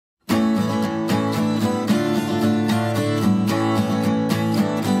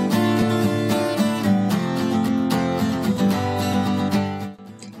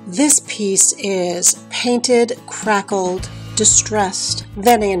piece is painted, crackled, distressed,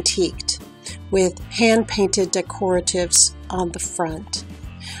 then antiqued, with hand-painted decoratives on the front.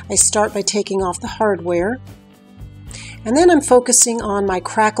 I start by taking off the hardware, and then I'm focusing on my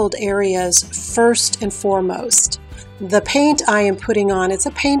crackled areas first and foremost. The paint I am putting on, it's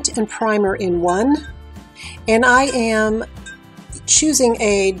a paint and primer in one, and I am choosing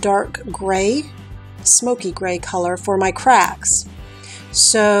a dark gray, smoky gray color for my cracks.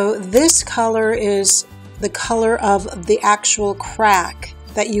 So this color is the color of the actual crack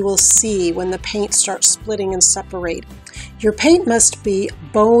that you will see when the paint starts splitting and separating. Your paint must be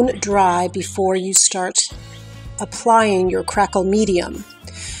bone dry before you start applying your crackle medium.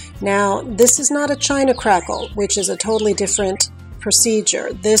 Now, this is not a China crackle, which is a totally different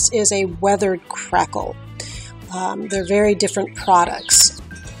procedure. This is a weathered crackle. They're very different products.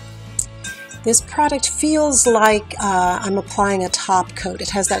 This product feels like I'm applying a top coat. It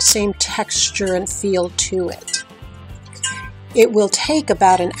has that same texture and feel to it. It will take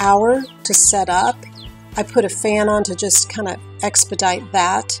about an hour to set up. I put a fan on to just kind of expedite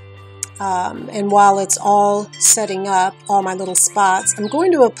that. And while it's all setting up, all my little spots, I'm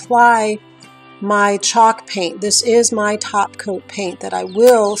going to apply my chalk paint. This is my top coat paint that I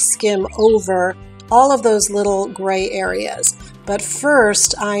will skim over all of those little gray areas. But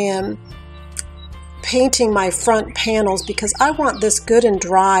first, I am painting my front panels because I want this good and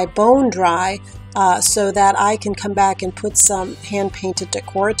dry, bone dry, so that I can come back and put some hand-painted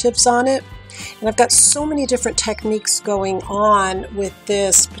decoratives on it. And I've got so many different techniques going on with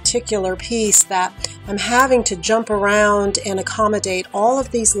this particular piece that I'm having to jump around and accommodate all of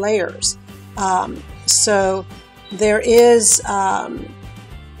these layers. So there is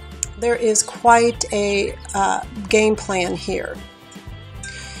quite a game plan here.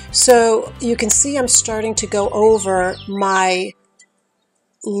 So you can see I'm starting to go over my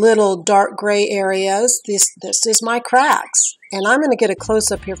little dark gray areas. This is my cracks. And I'm going to get a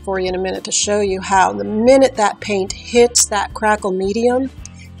close-up here for you in a minute to show you how the minute that paint hits that crackle medium,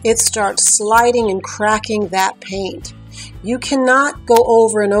 it starts sliding and cracking that paint. You cannot go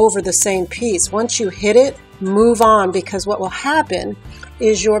over and over the same piece. Once you hit it, move on, because what will happen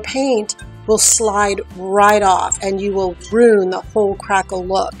is your paint will slide right off and you will ruin the whole crackle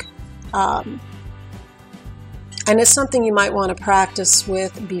look. And it's something you might want to practice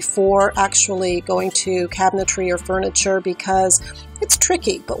with before actually going to cabinetry or furniture, because it's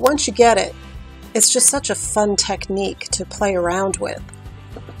tricky, but once you get it, it's just such a fun technique to play around with.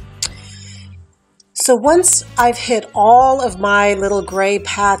 So once I've hit all of my little gray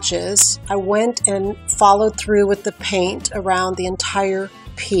patches, I went and followed through with the paint around the entire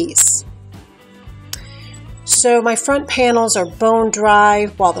piece. So my front panels are bone dry.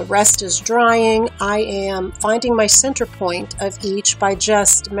 While the rest is drying, I am finding my center point of each by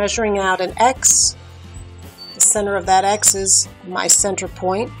just measuring out an X. The center of that X is my center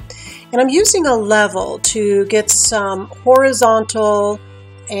point. And I'm using a level to get some horizontal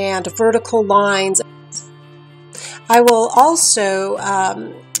and vertical lines. I will also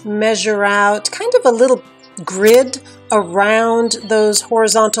measure out kind of a little grid around those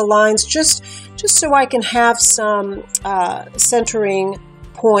horizontal lines, just so I can have some centering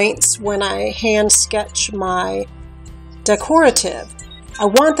points when I hand sketch my decorative. I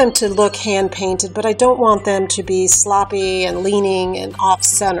want them to look hand painted, but I don't want them to be sloppy and leaning and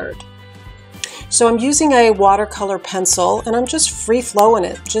off-centered. So I'm using a watercolor pencil and I'm just free flowing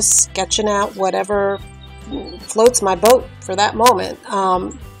it, just sketching out whatever floats my boat for that moment.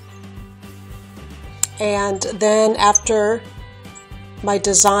 And then after my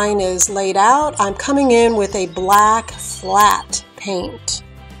design is laid out, I'm coming in with a black flat paint.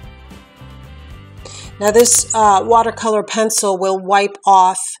 Now this watercolor pencil will wipe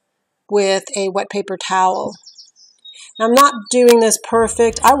off with a wet paper towel. Now, I'm not doing this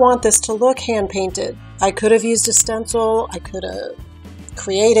perfect. I want this to look hand painted. I could have used a stencil. I could have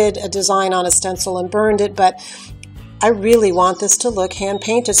created a design on a stencil and burned it, but I really want this to look hand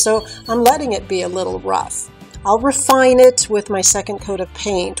painted, so I'm letting it be a little rough. I'll refine it with my second coat of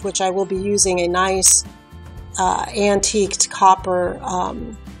paint, which I will be using a nice antiqued copper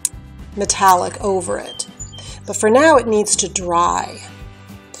metallic over it. But for now it needs to dry.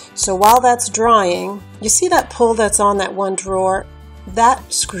 So while that's drying, you see that pull that's on that one drawer?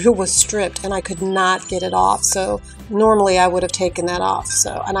 That screw was stripped and I could not get it off. So normally I would have taken that off.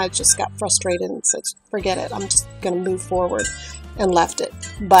 And I just got frustrated and said, forget it, I'm just going to move forward, and left it.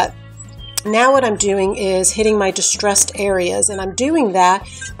 But now what I'm doing is hitting my distressed areas, and I'm doing that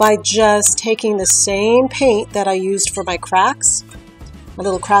by just taking the same paint that I used for my cracks, my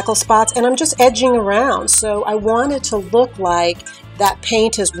little crackle spots, and I'm just edging around. So I want it to look like that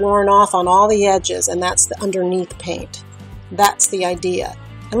paint is worn off on all the edges, and that's the underneath paint. That's the idea.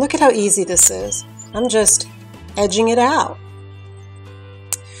 And look at how easy this is. I'm just edging it out.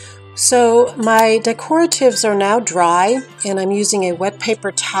 So my decoratives are now dry, and I'm using a wet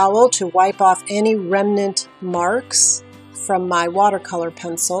paper towel to wipe off any remnant marks from my watercolor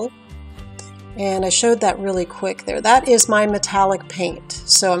pencil. And I showed that really quick there. That is my metallic paint.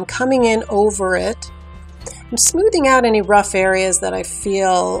 So I'm coming in over it. I'm smoothing out any rough areas that I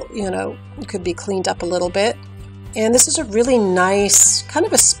feel, could be cleaned up a little bit. And this is a really nice, kind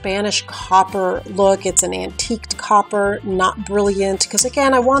of a Spanish copper look. It's an antiqued copper, not brilliant, because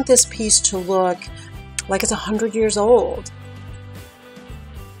again, I want this piece to look like it's 100 years old.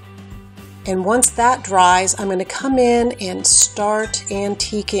 And once that dries, I'm going to come in and start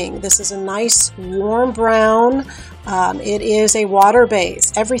antiquing. This is a nice warm brown. It is a water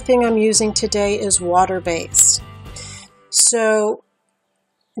base. Everything I'm using today is water based. So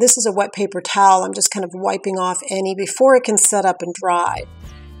this is a wet paper towel. I'm just kind of wiping off any before it can set up and dry.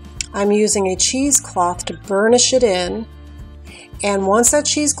 I'm using a cheesecloth to burnish it in. And once that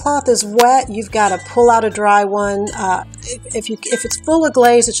cheesecloth is wet, you've got to pull out a dry one. If it's full of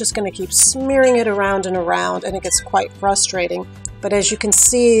glaze, it's just going to keep smearing it around and around, and it gets quite frustrating. But as you can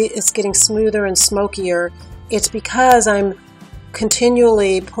see, it's getting smoother and smokier. It's because I'm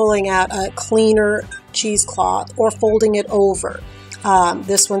continually pulling out a cleaner cheesecloth or folding it over.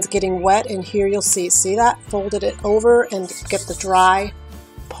 This one's getting wet, and here you'll see that? Folded it over and get the dry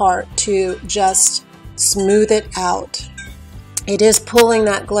part to just smooth it out. It is pulling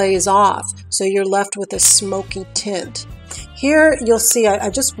that glaze off, so you're left with a smoky tint. Here you'll see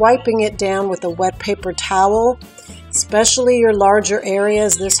I'm just wiping it down with a wet paper towel, especially your larger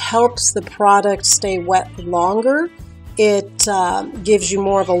areas. This helps the product stay wet longer. It gives you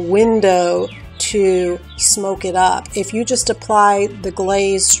more of a window to smoke it up. If you just apply the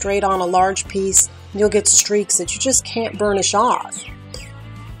glaze straight on a large piece, you'll get streaks that you just can't burnish off.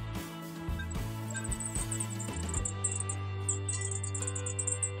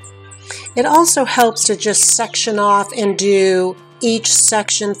 It also helps to just section off and do each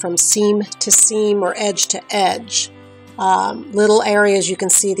section from seam to seam or edge to edge. Little areas, you can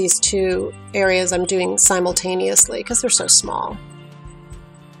see these two areas I'm doing simultaneously because they're so small.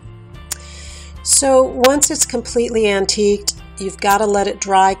 So once it's completely antiqued, you've got to let it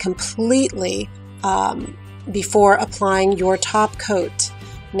dry completely before applying your top coat.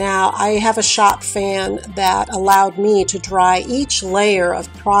 Now, I have a shop fan that allowed me to dry each layer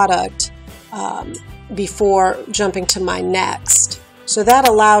of product before jumping to my next. So that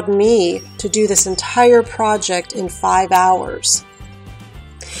allowed me to do this entire project in 5 hours.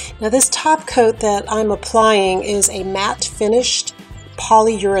 Now, this top coat that I'm applying is a matte finished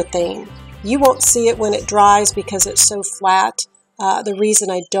polyurethane. You won't see it when it dries because it's so flat. The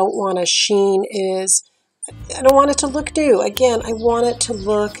reason I don't want a sheen is I don't want it to look new. Again, I want it to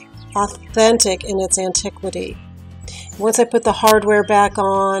look authentic in its antiquity. Once I put the hardware back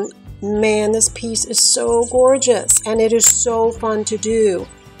on, man, this piece is so gorgeous and it is so fun to do.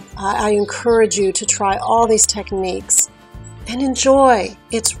 I encourage you to try all these techniques and enjoy.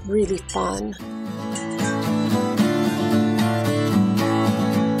 It's really fun.